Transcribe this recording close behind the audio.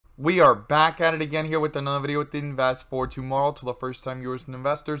We are back at it again here with another video with Invest for Tomorrow. To the first time viewers and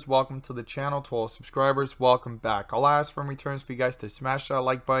investors, welcome to the channel. To all subscribers, welcome back. I'll ask for returns for you guys to smash that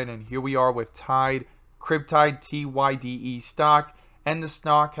like button. And here we are with Tyde, Tyde stock. And the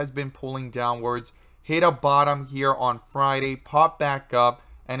stock has been pulling downwards. Hit a bottom here on Friday, popped back up,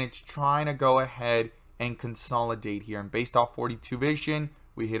 and it's trying to go ahead and consolidate here. And based off 42 vision,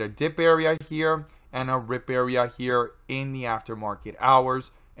 we hit a dip area here and a rip area here in the aftermarket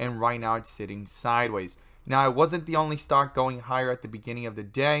hours. And right now it's sitting sideways. Now, it wasn't the only stock going higher at the beginning of the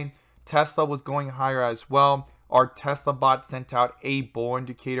day. Tesla was going higher as well. Our Tesla bot sent out a bull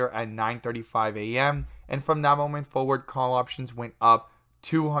indicator at 9:35 a.m. And from that moment forward, call options went up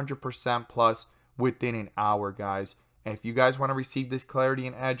 200% plus within an hour, guys. And if you guys want to receive this clarity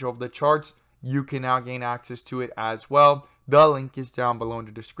and edge over the charts, you can now gain access to it as well. The link is down below in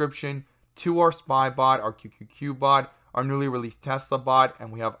the description to our SPY bot, our QQQ bot, our newly released Tesla bot,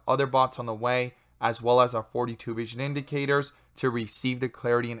 and we have other bots on the way, as well as our 42 vision indicators to receive the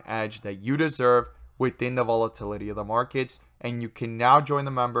clarity and edge that you deserve within the volatility of the markets. And you can now join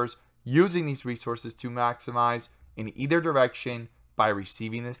the members using these resources to maximize in either direction by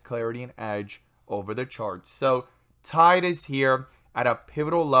receiving this clarity and edge over the charts. So Tyde is here at a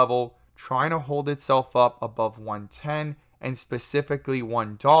pivotal level, trying to hold itself up above 110 and specifically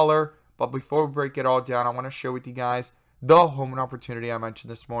 $1. But before we break it all down, I want to share with you guys the home run opportunity I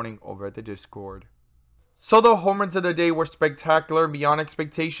mentioned this morning over at the Discord. So the home runs of the day were spectacular, beyond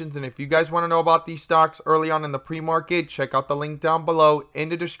expectations. And if you guys want to know about these stocks early on in the pre-market, check out the link down below in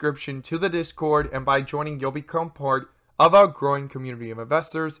the description to the Discord. And by joining, you'll become part of our growing community of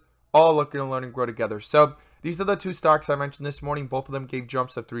investors, all looking to learn and grow together. So these are the two stocks I mentioned this morning. Both of them gave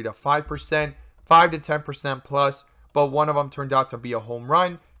jumps of 3 to 5%, 5 to 10% plus. But one of them turned out to be a home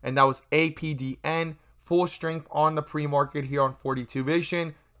run, and that was APDN. Full strength on the pre-market here on 42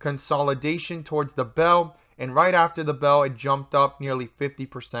 vision, consolidation towards the bell, and right after the bell it jumped up nearly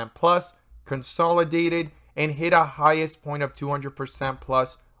 50% plus, consolidated, and hit a highest point of 200%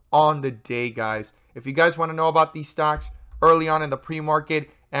 plus on the day, guys. If you guys want to know about these stocks early on in the pre-market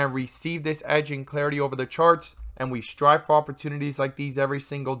and receive this edge and clarity over the charts, and we strive for opportunities like these every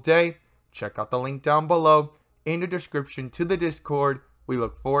single day, check out the link down below in the description to the Discord. We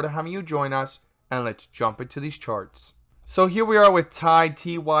look forward to having you join us. And let's jump into these charts. So here we are with Tyde,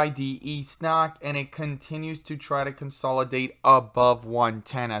 TYDE stock, and it continues to try to consolidate above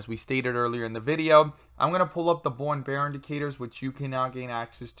 110. As we stated earlier in the video, I'm going to pull up the bull and bear indicators, which you can now gain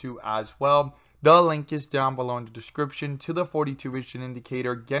access to as well. The link is down below in the description to the 42 vision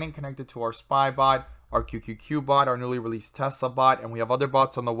indicator, getting connected to our SPY bot, our QQQ bot, our newly released Tesla bot, and we have other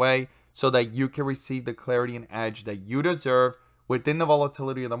bots on the way so that you can receive the clarity and edge that you deserve within the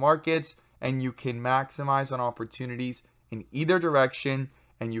volatility of the markets. And you can maximize on opportunities in either direction.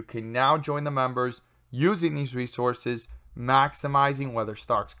 And you can now join the members using these resources, maximizing whether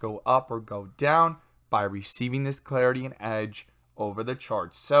stocks go up or go down by receiving this clarity and edge over the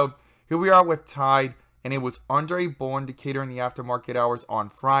charts. So here we are with Tyde, and it was under a bull indicator in the aftermarket hours on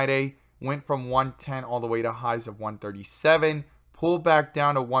Friday. Went from 110 all the way to highs of 137, pulled back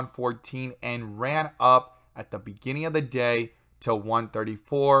down to 114, and ran up at the beginning of the day to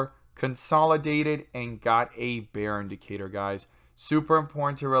 134. Consolidated and got a bear indicator, guys. Super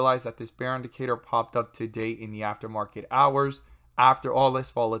important to realize that this bear indicator popped up today in the aftermarket hours. After all this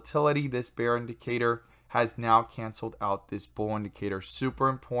volatility, this bear indicator has now canceled out this bull indicator. Super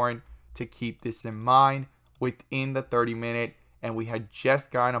important to keep this in mind within the 30-minute. And we had just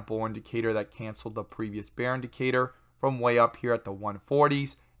gotten a bull indicator that canceled the previous bear indicator from way up here at the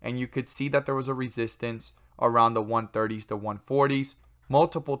 140s. And you could see that there was a resistance around the 130s to 140s.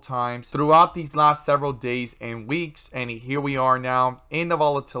 Multiple times throughout these last several days and weeks, and here we are now in the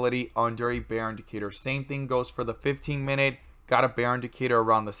volatility under a bear indicator. Same thing goes for the 15-minute. Got a bear indicator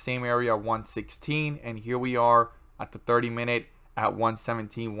around the same area, 116, and here we are at the 30-minute at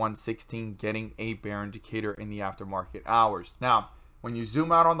 117, 116, getting a bear indicator in the aftermarket hours. Now, when you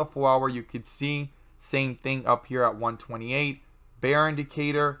zoom out on the 4-hour, you could see same thing up here at 128, bear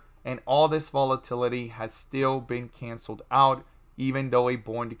indicator, and all this volatility has still been canceled out. Even though a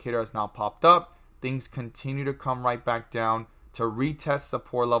bull indicator has now popped up, things continue to come right back down to retest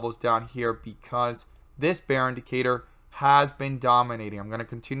support levels down here because this bear indicator has been dominating. I'm going to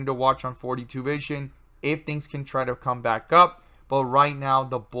continue to watch on 42 vision if things can try to come back up. But right now,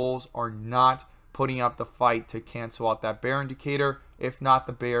 the bulls are not putting up the fight to cancel out that bear indicator. If not,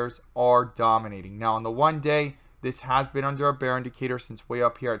 the bears are dominating. Now, on the 1 day, this has been under a bear indicator since way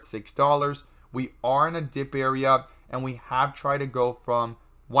up here at $6. We are in a dip area, and we have tried to go from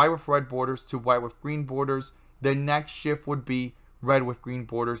white with red borders to white with green borders. The next shift would be red with green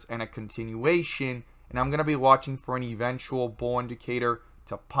borders, and a continuation. And I'm going to be watching for an eventual bull indicator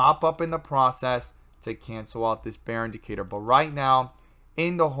to pop up in the process to cancel out this bear indicator. But right now,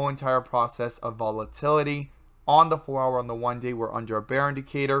 in the whole entire process of volatility, on the 4-hour, on the 1-day, we're under a bear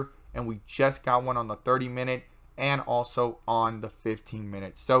indicator, and we just got one on the 30-minute and also on the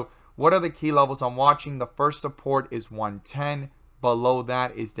 15-minute. So what are the key levels I'm watching? The first support is 110. Below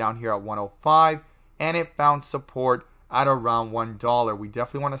that is down here at 105, and it found support at around $1. We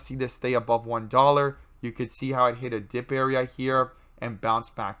definitely want to see this stay above $1. You could see how it hit a dip area here and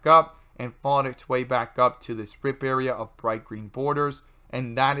bounced back up and followed its way back up to this rip area of bright green borders.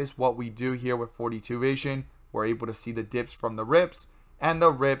 And that is what we do here with 42 Vision. We're able to see the dips from the rips and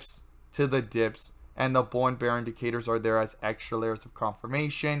the rips to the dips, and the bull and bear indicators are there as extra layers of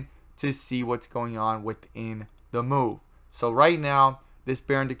confirmation to see what's going on within the move. So right now, this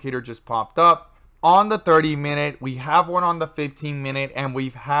bear indicator just popped up. On the 30-minute, we have one on the 15-minute, and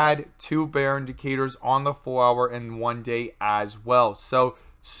we've had 2 bear indicators on the 4-hour and 1-day as well. So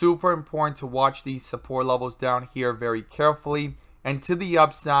super important to watch these support levels down here very carefully. And to the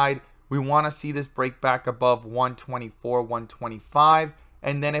upside, we want to see this break back above 124, 125.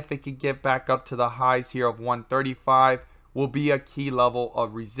 And then if it could get back up to the highs here of 135, will be a key level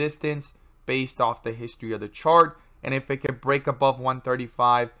of resistance based off the history of the chart. And if it could break above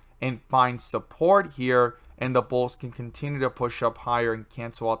 135 and find support here, and the bulls can continue to push up higher and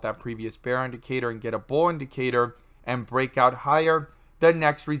cancel out that previous bear indicator and get a bull indicator and break out higher, the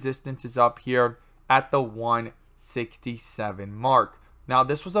next resistance is up here at the 167 mark. Now,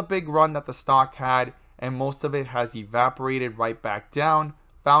 this was a big run that the stock had, and most of it has evaporated right back down,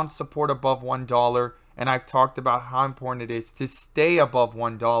 found support above $1, and I've talked about how important it is to stay above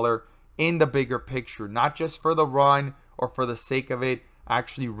 $1 in the bigger picture, not just for the run or for the sake of it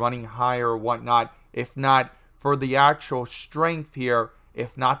actually running higher or whatnot. If not, for the actual strength here,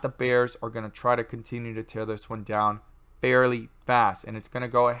 if not, the bears are going to try to continue to tear this one down fairly fast, and it's going to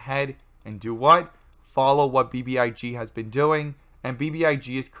go ahead and do what? Follow what BBIG has been doing, and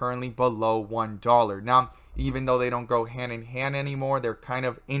BBIG is currently below $1. Now, even though they don't go hand in hand anymore, they're kind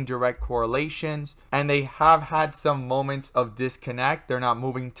of indirect correlations, and they have had some moments of disconnect. They're not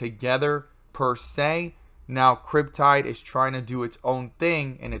moving together per se. Now, Tyde is trying to do its own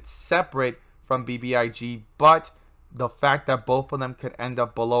thing, and it's separate from BBIG, but the fact that both of them could end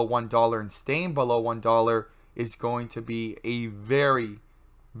up below $1 and staying below $1 is going to be a very,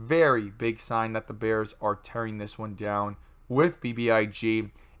 very big sign that the bears are tearing this one down with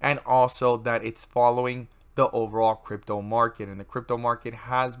BBIG, and also that it's following the overall crypto market. And the crypto market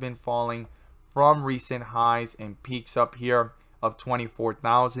has been falling from recent highs and peaks up here of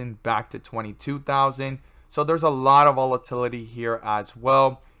 24,000 back to 22,000. So there's a lot of volatility here as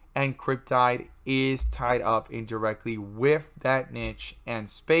well, and Tyde is tied up indirectly with that niche and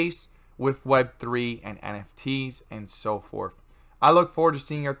space with Web3 and NFTs and so forth. I look forward to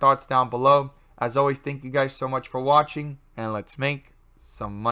seeing your thoughts down below. As always, thank you guys so much for watching, and let's make some money.